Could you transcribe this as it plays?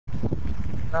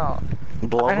No.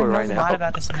 Blow I her don't know right a now. lot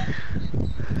about this map.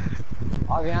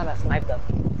 Aviana sniped them.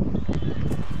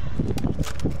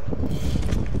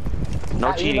 No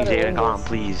Pat, you cheating, better Jaden. win Come on, this.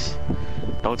 please.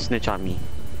 Don't snitch on me.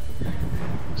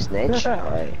 Snitch?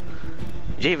 Alright.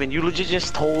 Javen, you legit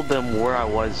just told them where I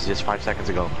was just 5 seconds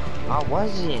ago. I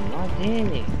wasn't. Why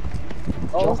didn't it?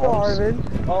 Oh, Joe let's go, Holmes.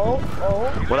 Arvin. Oh.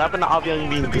 What happened to Avian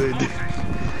being good?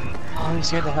 Oh, you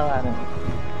scared the hell out of me.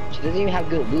 She doesn't even have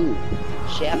good loot.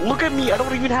 Shit. Look at me, I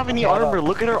don't even have any Okay, armor.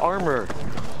 Look at her armor.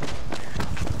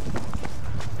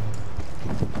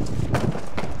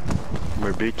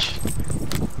 My bitch.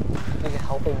 Nigga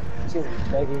helping. She's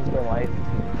begging for life.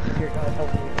 You're gonna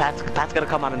help me. Pat's gonna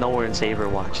come out of nowhere and save her.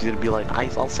 Watch. She's gonna be like,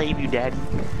 I'll save you, daddy.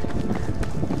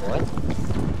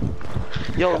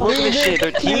 What? Yo, look at this shit.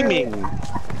 They're teaming.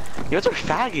 Yo, those are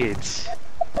faggots.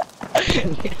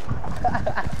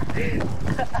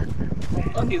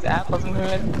 Fuck these apples,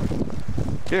 man.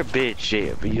 You're a bitch,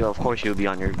 Jay. But you, of course, you'll be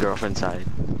on your girlfriend's side.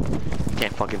 You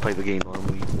can't fucking play the game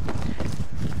normally.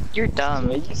 You're dumb.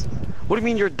 What do you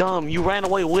mean you're dumb? You ran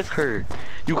away with her.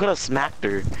 You could have smacked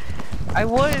her. I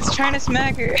was trying to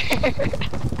smack her.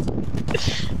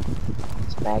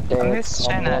 Back there. I'm just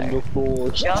trying to.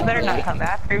 Wonderful. Y'all better not come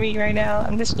after me right now.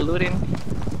 I'm just looting.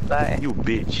 Bye. You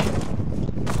bitch.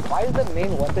 Why is the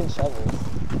main weapon shovels?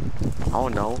 I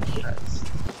don't know.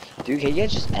 Dude, can you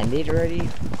guys just end it already?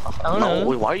 I don't No, know.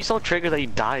 wait, why are you so triggered that you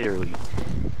died early?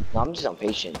 No, I'm just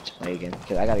impatient to play again.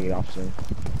 Because I gotta get off soon.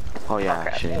 Oh yeah,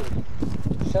 crap. shit.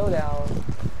 Showdown.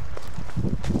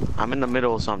 I'm in the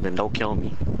middle of something. Don't kill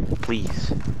me,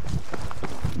 please.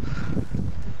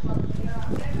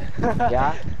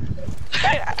 Yeah?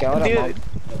 Okay, hold on, Dude,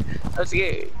 I'm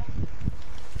scared.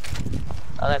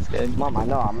 Oh, that's good. Mom, I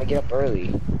know. I'm gonna get up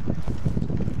early.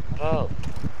 Oh.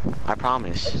 I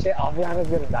promise. Shit, Aviana's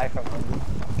gonna die from hunger.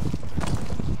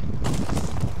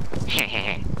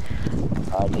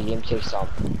 The game takes some.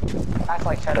 That's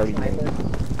like trying to 30 snipe minutes. it.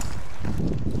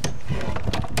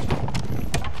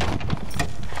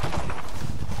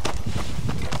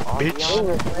 Bitch. Who's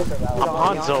your sniper, though?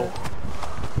 I'm Hanzo.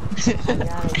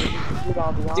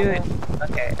 Dude,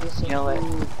 okay, you know what?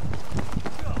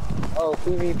 Oh,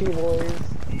 PvP boys.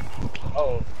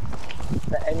 Oh,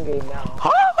 the end game now.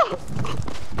 Huh?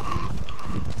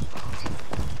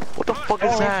 What the fuck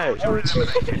is that?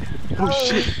 Oh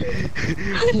shit.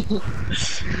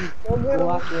 Go get Go him.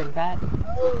 after him, Pat.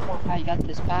 Pat, you got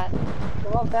this, Pat.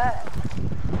 Come on, Pat.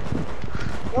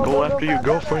 Go after your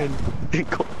girlfriend.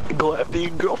 Go after your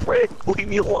girlfriend. Leave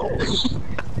me alone.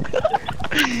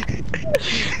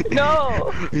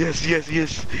 No! Yes.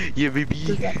 Yeah, baby.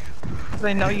 Because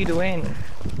I know you'd win.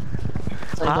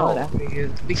 So I How? know it after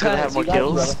you. Because I have more you got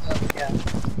kills? Yeah.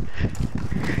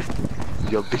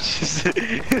 Yo, bitches.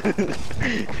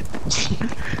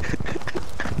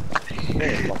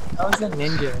 I was a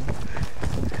ninja.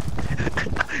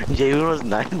 Javen was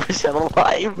 9%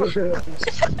 alive.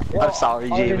 I'm sorry,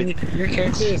 Javen. Your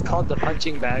character is called the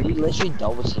punching You bag. literally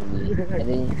double teamed me. And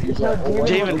then he's like, oh,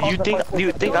 wait, Javen, wait, do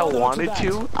you think I wanted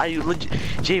to?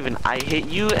 Javen, I hit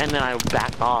you and then I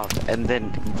backed off, and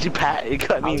then Pat,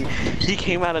 I mean, he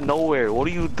came out of nowhere.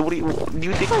 Do you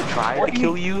think I tried to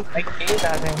kill you? I gave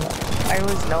at him. I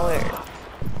was nowhere.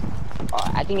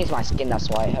 I think it's my skin, that's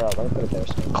why. Hold on, let me put a better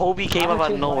skin. Kobe came up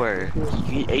out of nowhere.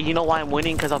 You know why I'm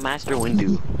winning? Because I'm Master Windu.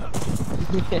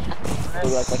 Do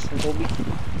you like my skin, Kobe?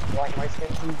 You like my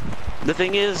skin? The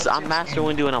thing is, I'm Master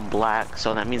Windu and I'm black,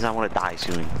 so that means I'm gonna die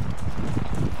soon.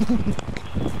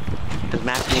 Because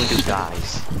Master Windu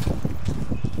dies.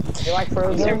 You like You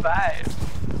Frozen? survived.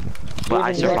 But I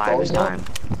Even Jack survived this Frozen?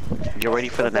 time. Get ready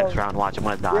for the next round. Watch, I'm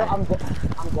gonna Yeah, die.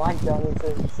 I'm black Johnny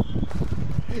since.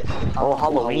 Oh,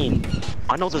 Halloween.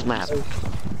 I know this map.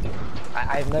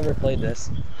 I've never played this.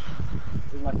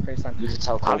 This is my first time. You just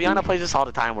tell Kobe. Aviana plays this all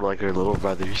the time with like her little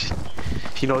brothers.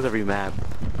 She knows every map.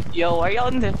 Yo, why y'all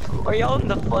in the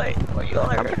play? Why y'all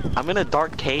are... I'm in a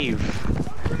dark cave.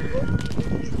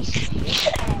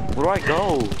 Where do I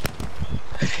go?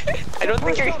 I don't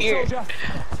think you're here.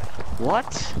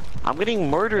 What? I'm getting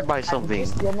murdered by something.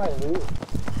 Just steal my loot.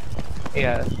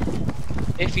 Yeah.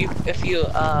 If you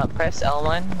press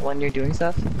L1 when you're doing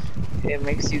stuff, it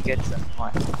makes you get some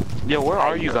money. Yo, where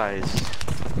are you guys?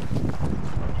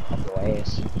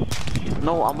 Ways.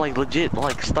 No, I'm like legit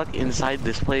like stuck inside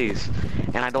this place,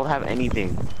 and I don't have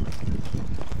anything.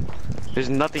 There's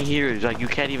nothing here. It's like you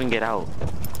can't even get out.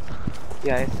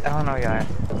 Yeah, I don't know, yeah.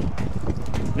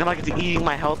 And like it's eating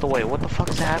my health away. What the fuck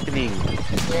is happening?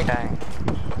 You're dying.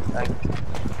 Like,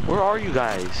 Where are you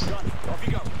guys?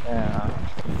 yeah.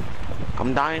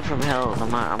 I'm dying from health.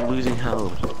 I'm losing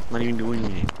health. I'm not even doing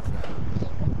it.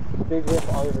 Big rip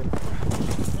Arvin.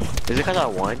 Is it cause I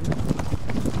won?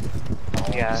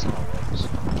 Yeah.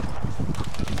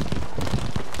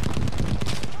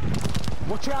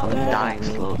 Watch out I'm there. dying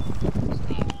slow.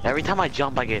 Every time I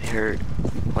jump, I get hurt.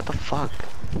 What the fuck?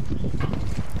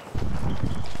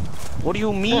 What do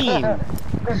you mean?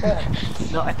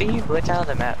 No, I think you glitch out of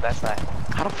the map, that's why.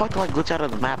 How the fuck do I glitch out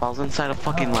of the map? I was inside a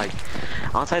fucking like,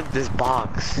 outside this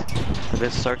box,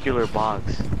 this circular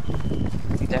box.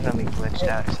 You definitely glitched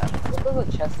out or something. What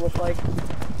does a chest look like?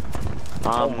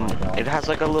 Oh my God. It has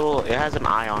like a little, it has an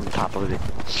eye on top of it.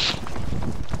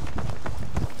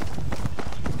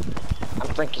 I'm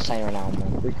Frankenstein right now,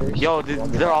 man. Freakers. Yo,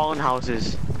 they're all in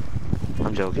houses.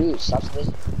 I'm joking. Dude, stop this.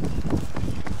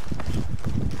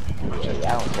 Yeah,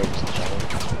 I don't care this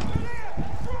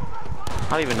I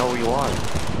don't even know where you are.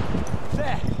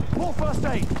 There. More first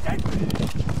aid.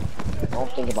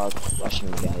 Don't think about rushing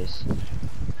you guys.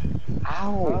 I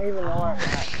don't even know where I'm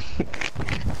at.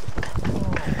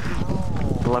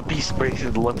 Lumpy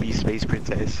space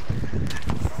princess.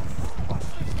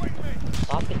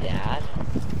 Stop it, Dad.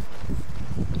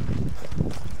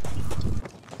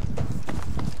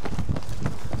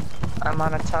 I'm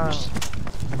on a tongue.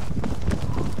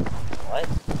 What?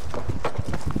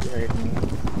 You heard me.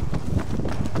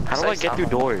 How do I get through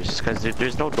doors? Cause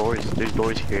there's no doors. There's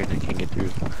doors here and I can't get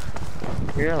through.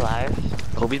 You're alive?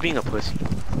 Kobe's being a pussy.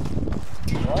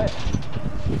 What?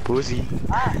 Pussy.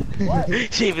 Ah, what?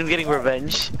 Shaven's getting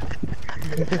revenge.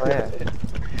 Where?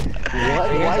 What?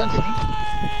 Are you guys under me?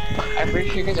 I'm pretty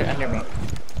sure you guys are under me.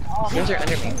 You guys are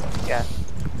under me. Yeah.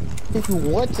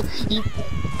 What? You...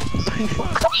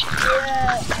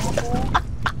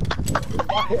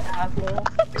 Asshole.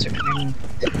 You guys are under me.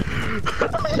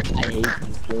 I hate you,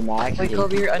 you're not. Wait,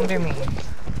 Kobe, you're under me.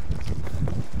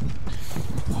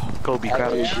 Kobe I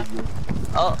crouch. hate you.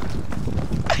 Oh.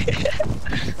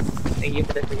 Thank you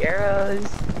for the 3 arrows.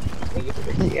 Thank you for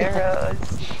the 3 arrows.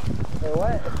 Wait,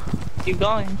 what? Keep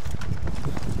going.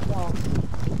 No.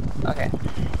 Okay.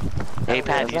 Hey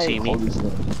Pat, do you see me?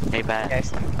 Hey Pat.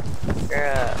 Guys, you're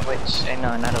a witch.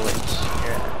 No, not a witch.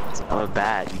 You're a... Oh,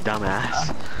 bad, you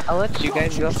dumbass. I'll let you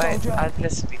guys go fight. I'll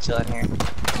just be chilling here.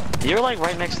 You're like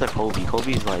right next to Kobe.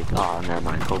 Kobe's like, oh, never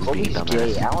mind. Kobe's being a Kobe's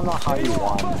gay. dumbass. I don't know how you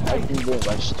won. I think they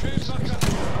registered.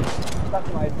 Suck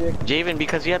my dick. Javen,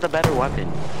 because he had the better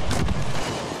weapon.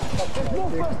 More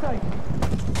first aid.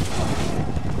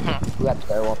 Who got the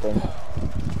better weapon?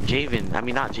 Javen, I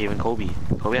mean not Javen, Kobe.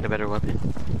 Kobe had a better weapon.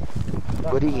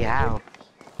 What do you have?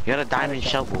 You had a diamond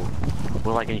shovel with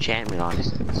like enchantment on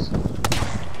it.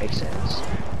 Makes sense.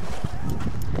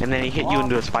 And then he hit you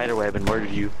into a spider web and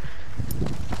murdered you.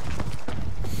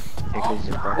 Because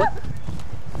you're What?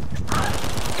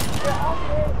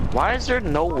 Why is there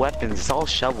no weapons? It's all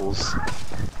shovels.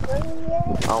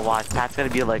 Oh watch, Pat's gonna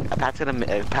be like, Pat's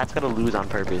gonna lose on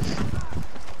purpose.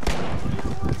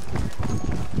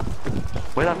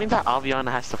 Wait, that means that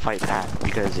Aviana has to fight Pat,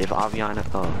 because if Aviana,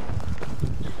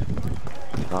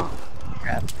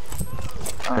 Crap.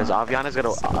 because Aviana's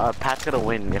gonna, Pat's gonna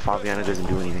win if Aviana doesn't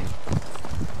do anything.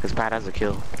 Because Pat has a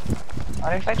kill.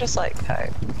 What if I just like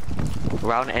type?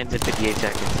 Round ends in 58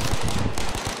 seconds.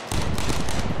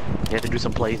 You have to do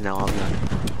some plays now, Aviana.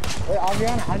 Wait,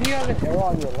 Adriana, how do you have an arrow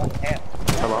on your left hand?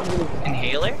 Hello?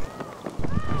 Inhaler?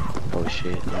 Oh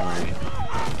shit, alright.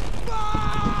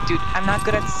 Dude, I'm not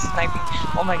good at sniping.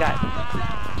 Oh my god.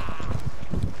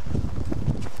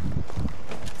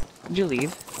 Did you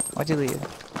leave? Why'd you leave?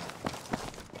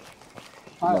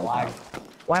 I lag.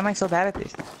 Why am I so bad at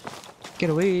this? Get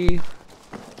away.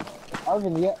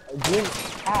 Arvin, yeah, Jim,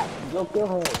 Pat, go kill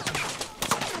her.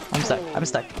 I'm stuck. I'm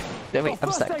stuck. Wait,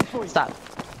 I'm stuck. Stop.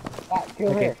 Pat, kill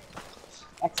Okay. her.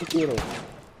 Execute her.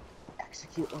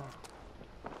 Execute her.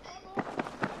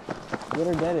 Get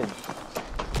her deaded.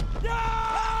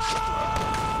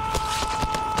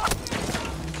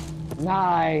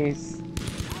 Nice.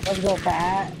 Let's go,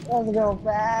 Pat. Let's go,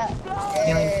 Pat.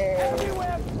 Yay.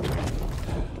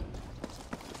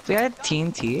 We got a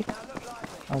TNT.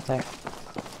 Okay.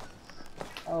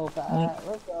 Oh, Pat.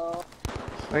 Let's go.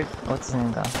 Where? What's his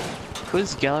name though?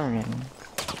 Who's Gellerin?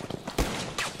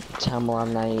 Tamil,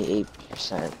 I'm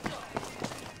 98%.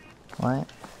 What?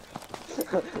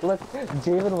 Look,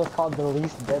 Javen was called the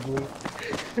least deadly.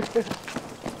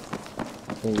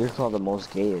 And you're called the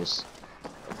most gayest.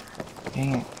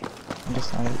 Dang it. I'm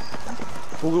just not.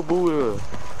 Booga booga.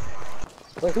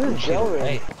 Wait, who's Gellerin?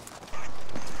 Hey.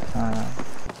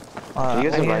 You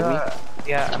guys invite me?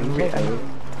 Yeah, I'm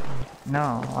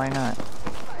no, why not?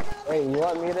 Wait, you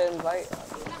want me to invite?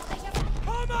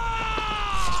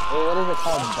 Wait, what is it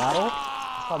called? Battle?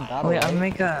 It's called battle. Wait, right? I'll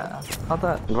make a. Hold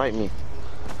up. Invite me.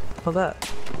 Hold up.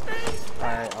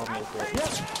 Alright, I'll make it. Yep.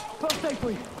 First aid,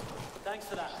 please. Thanks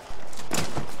for that.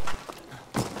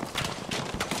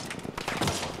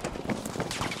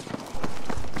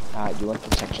 Do you want the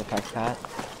texture pack, Pat?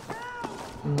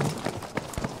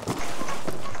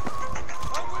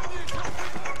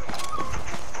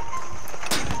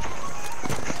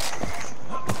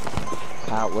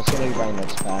 Pat, what's gonna be my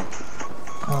next pack?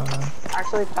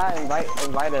 Actually, Pat,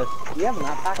 invite us. You have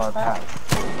not packed, Or Pat?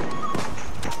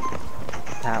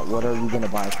 Pat, what are we gonna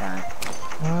buy, Pat?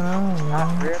 You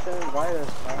have to invite us,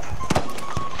 Pat.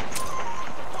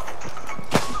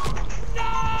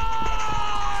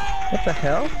 What the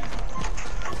hell?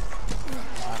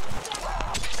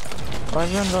 Why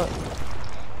everyone vote?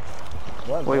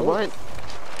 What, Wait, vote? what?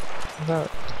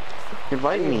 Vote.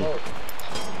 Invite me. Vote.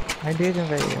 I did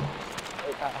invite you.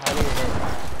 Wait, Pat, how do you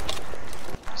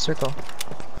vote? Circle.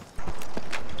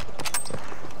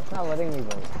 It's not letting me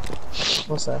vote.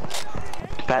 What's that?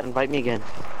 Pat, invite me again.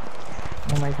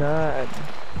 Oh my god.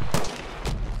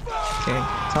 Okay,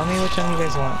 tell me which one you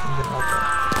guys want. And then I'll vote.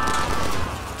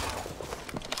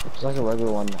 It's like a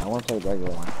regular one. I want to play the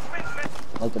regular one.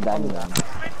 Like the baggy one.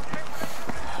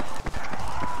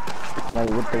 Like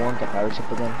with the one with the pirate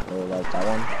ship again, or like that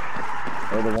one,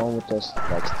 or the one with this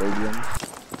like stadium.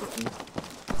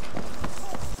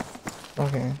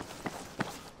 Okay.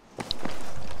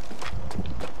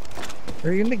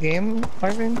 Are you in the game,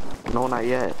 Marvin? No, not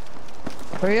yet.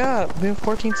 Hurry up! We have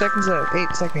 14 seconds left.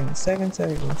 8 seconds, 7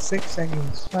 seconds, 6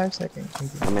 seconds, 5 seconds.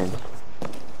 Okay. I'm in.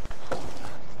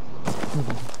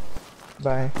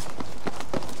 Bye.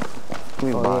 I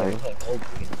mean, bye. Yeah,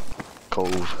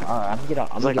 Cold. Alright, I'm gonna.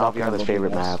 It's like Aviana's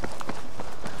favorite map.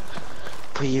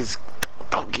 Please,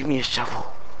 don't give me a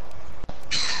shovel.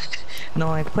 No,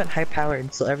 I put high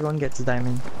powered so everyone gets a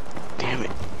diamond. Damn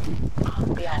it.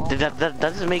 That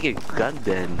doesn't make it good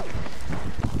then.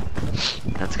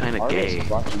 That's kind of gay. He's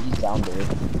down there.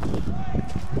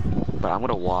 But I'm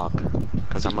gonna walk,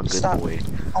 cause I'm a good Stop. boy.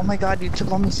 Oh my god, you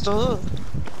took all my stuff!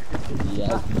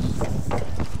 Yeah.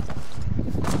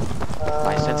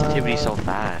 My sensitivity's so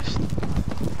fast.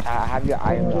 I have your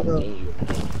iron on me.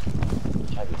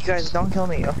 You guys, don't kill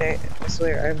me, okay? I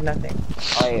swear, I have nothing.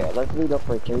 Oh yeah, let's lead up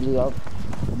for it. Can we lead up?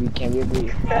 Can we agree?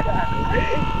 What's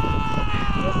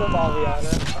up,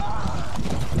 Aviana?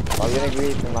 Are we gonna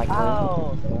agree from like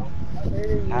Ow! I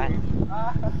hurted you.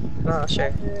 Oh,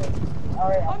 sure.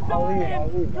 Alright, I'll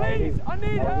leave. Please, I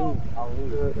need help. I'll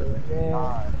leave.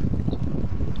 God.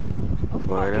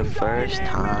 For the first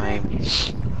time.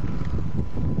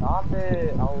 Stop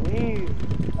it. I'll leave.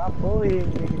 Stop bullying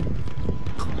me.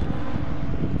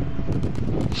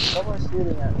 Someone's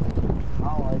shooting at me. I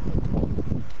don't like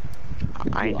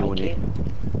it. I ain't doing it.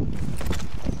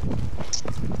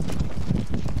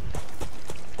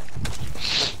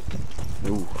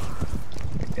 Ooh.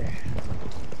 Right there.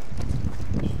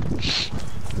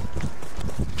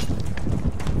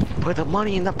 Put the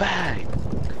money in the bag.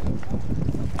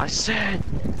 I said,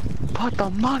 put the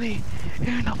money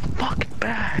in the fucking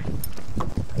bag.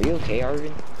 Are you okay,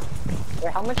 Arvin?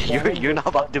 Wait, how much You're damage not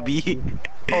about to be.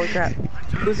 Holy crap.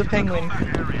 Who's a penguin?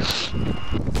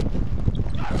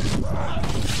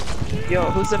 Yo,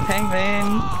 who's a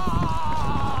penguin?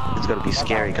 It's gonna be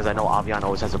scary because I know Aviana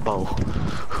always has a bow.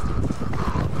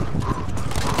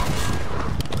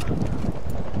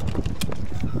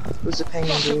 Who's a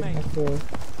penguin, dude? Okay.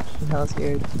 I'm hella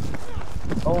scared.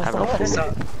 Oh, I have no food.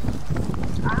 Stop.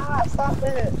 stop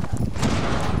it!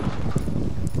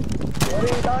 What are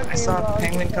you talking I saw about? a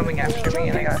penguin coming after me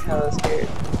and I got hella scared.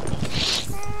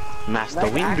 Master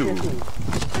Like Windu. accuracy.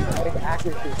 Like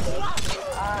accuracy, bro.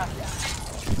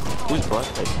 Who's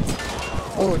busted?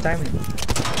 Oh, diamond.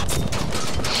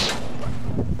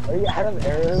 Are you out of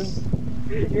arrows?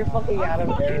 You're fucking out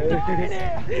of arrows.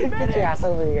 Get your ass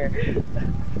over here.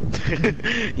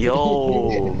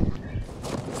 Yo.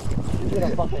 You're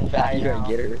gonna fucking die. You gonna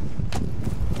get her?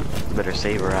 Better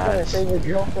save her You're gonna ass. save your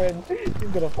girlfriend.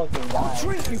 You're gonna fucking die.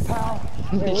 Treat me, pal.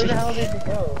 Wait, where the hell did you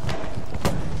go?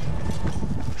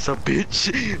 What's up, bitch?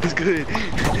 It's good.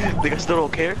 Think I still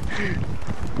don't care?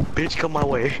 Bitch, come my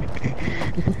way.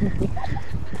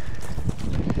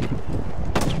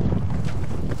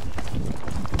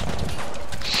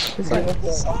 It's like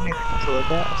so many things to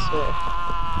look at, I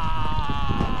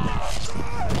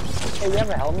Hey, you have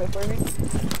a helmet for me?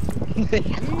 Easy, I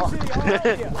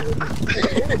swear.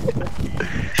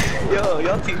 Yo,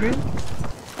 y'all teaming?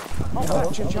 I'll No,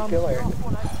 catch you, I'm a chum. killer.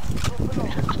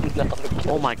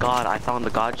 Oh my god, I found the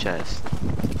god chest.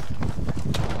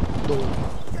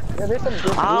 Yeah, there's some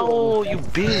good Ow, you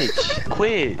bitch.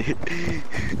 Quit.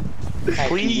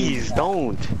 Please,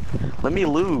 don't. Let me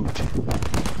loot.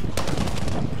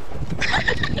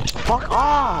 Fuck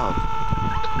off.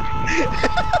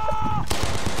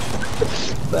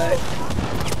 But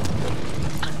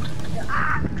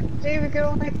David, get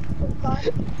away!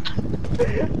 Blood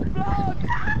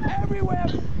everywhere!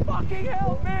 Fucking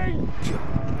help me!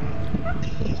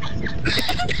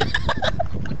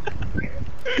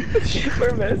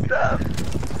 We're messed up.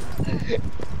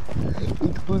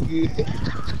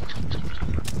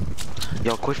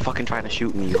 Yo, quit fucking trying to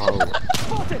shoot me, you hoe.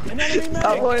 Spotted! An enemy man!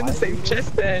 Stop going in the same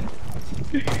chest then.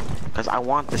 Cause I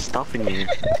want the stuff in here.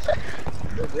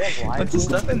 What's the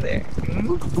stuff in there?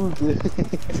 Hmm?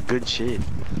 It's good shit.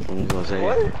 I'm gonna say.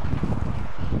 What?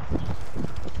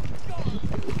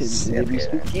 Did he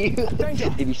spook you? Danger!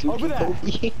 Did he spook Over you, there!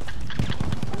 Kobe?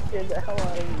 Get the hell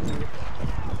out of here.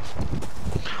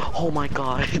 Oh my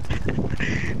god.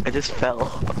 I just fell.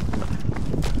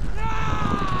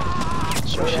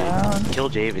 Slow down. Kill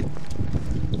Javen.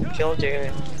 Kill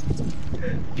Jaden.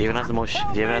 Javen has the most.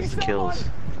 Javen has the kills.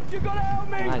 You gotta help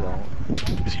me! I don't.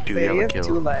 Yes, you do. Wait, You you have have a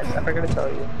 2 kill. lives. I forgot to tell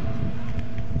you.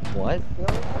 What?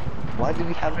 Why do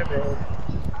we have it?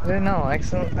 I don't know.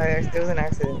 It was an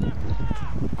accident.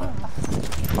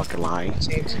 Fucking lying.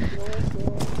 Change.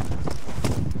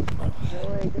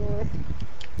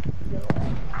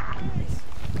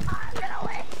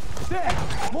 There!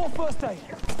 More first aid!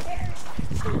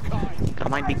 Get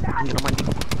on my dick. Get on my dick.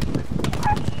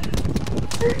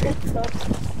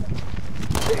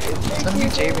 Some new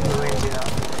Jaden doing, you know.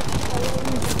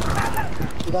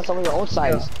 You got some of your own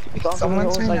size. You got some of your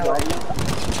own Someone's size, right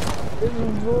right? This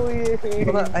is bullying.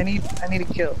 Hold on, I need a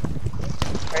kill.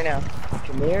 Right now.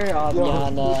 Come here,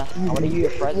 Aviana. I want to give you a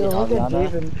present, Yo, look at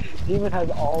Aviana. David. David has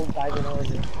all diamond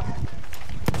organs.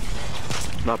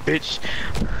 Nah, bitch.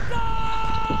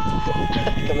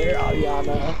 Come here,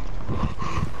 Aviana.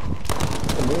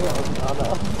 Come here,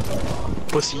 Aviana.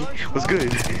 Pussy. What's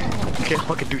good? You can't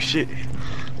fucking do shit.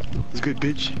 What's good,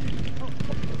 bitch?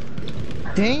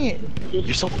 Dang it.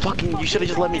 You're so fucking. You should have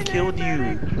just let me kill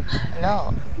you.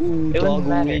 No. Ooh, It wouldn't doggo.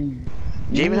 matter.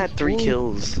 Javen had 3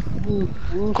 kills.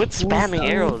 Quit spamming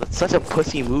arrows. That's such a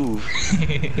pussy move.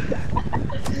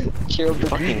 Cheer up the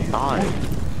Fucking beat. thought.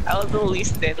 I was the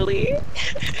least deadly.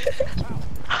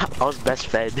 I was best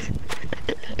fed.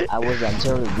 I was on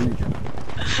Cheer up the beat.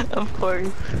 Of course.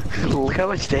 Look how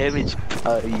much damage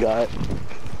you got.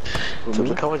 So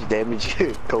look how much damage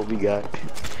Kobe got.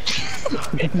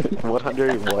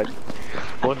 101.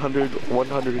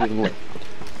 101.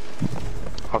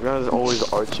 Aviana's always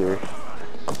archer.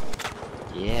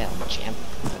 Yeah, I'm a champ.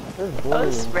 I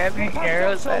was spamming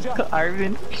arrows at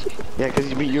Arvin. Yeah, cause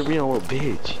you're being a little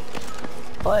bitch.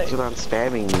 What? You're not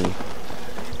spamming me.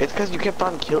 It's cause you kept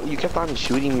on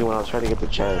shooting me when I was trying to get the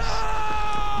chest.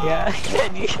 Yeah.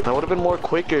 I would have been more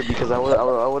quicker because I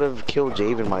would have killed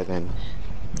Javen by then.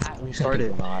 We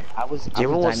started.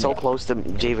 Javen was so close to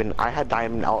Javen. I had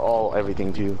diamond all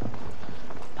everything too,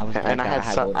 and I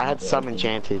had some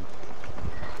enchanted.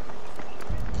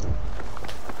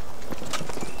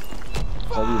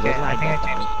 Kobe, Okay, wasn't I think I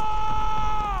changed.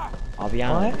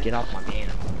 Aviana, What? get off my man.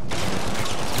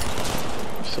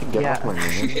 So get Yeah. off my man.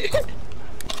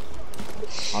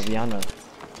 Aviana.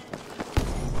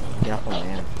 Get off my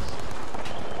man.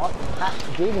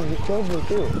 Jaden, you killed me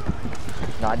too.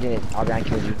 No, I didn't. Aviana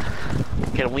killed you.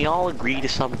 Can we all agree to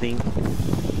something?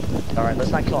 Alright,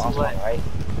 let's not kill Osman, alright?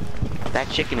 That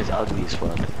chicken is ugly as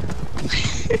fuck.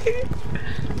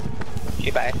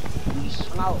 Okay, bye.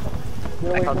 I'm out.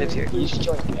 I called dibs here. You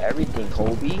destroyed everything,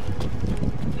 Kobe.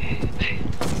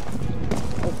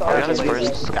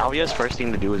 Alia's first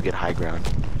thing to do is get high ground.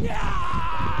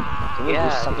 Can we Yeah.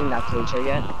 do something not to each other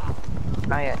yet?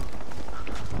 Not yet.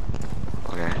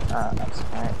 Okay. That's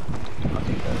alright. I'll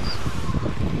take those.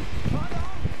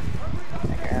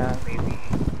 Yeah, maybe.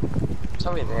 It's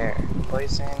over there.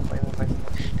 Poison.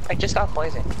 I just got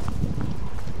poison.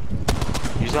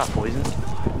 You just got poisoned?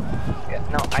 Yeah,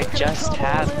 no, I just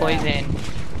have poison.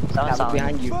 Someone's Look on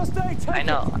behind you. First aid, take I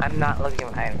know, I'm not looking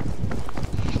behind me.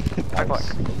 Parkour.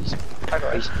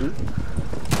 Parkour. HP?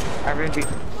 Arvin beat.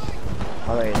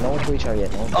 Alright, no one killed each other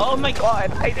yet. No one Oh my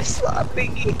god, I just saw a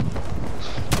thingy.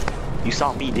 You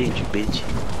saw me, didn't you, bitch?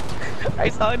 I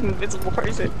saw an invisible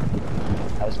person.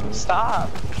 That was me. Stop.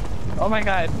 Oh my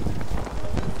god.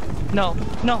 No,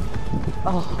 no.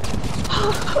 Oh.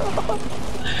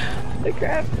 The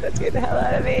crap, that scared the hell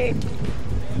out of me.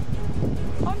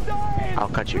 I'm dying! I'll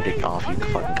cut your dick off. You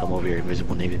can fucking come over here,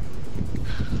 invisible nigga.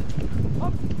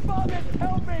 I'm fucking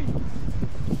help me!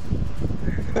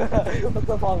 What's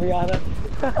up, Aviana?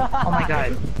 Oh my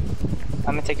god.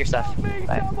 I'm gonna take your stuff. Help me,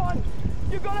 Bye. someone!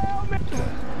 You gotta help me!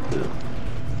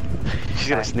 She's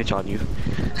gonna Bye. snitch on you.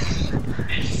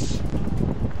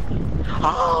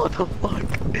 Oh, what the fuck?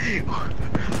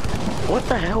 What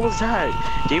the hell was that?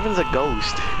 Javen's a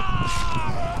ghost.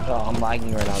 Oh, I'm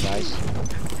lagging right now, guys.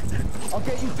 I'll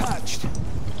get you patched.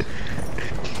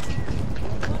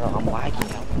 Oh, I'm lagging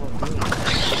now.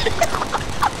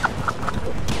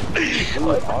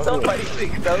 What's so funny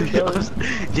thing?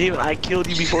 Javen, I killed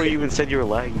you before you even said you were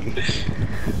lagging.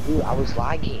 Dude, I was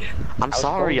lagging. I'm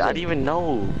sorry, I didn't even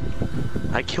know.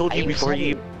 I killed you before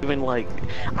you even like.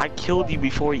 I killed you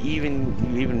before you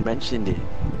even mentioned it.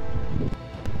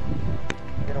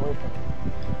 Get away from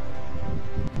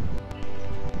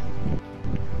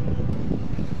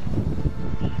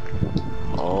me.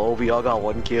 Oh, we all got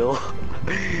 1 kill.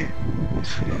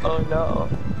 Oh no.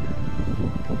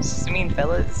 Just mean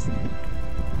fellas.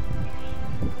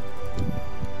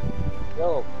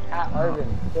 Yo, Cat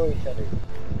Urban, kill each other.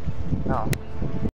 No.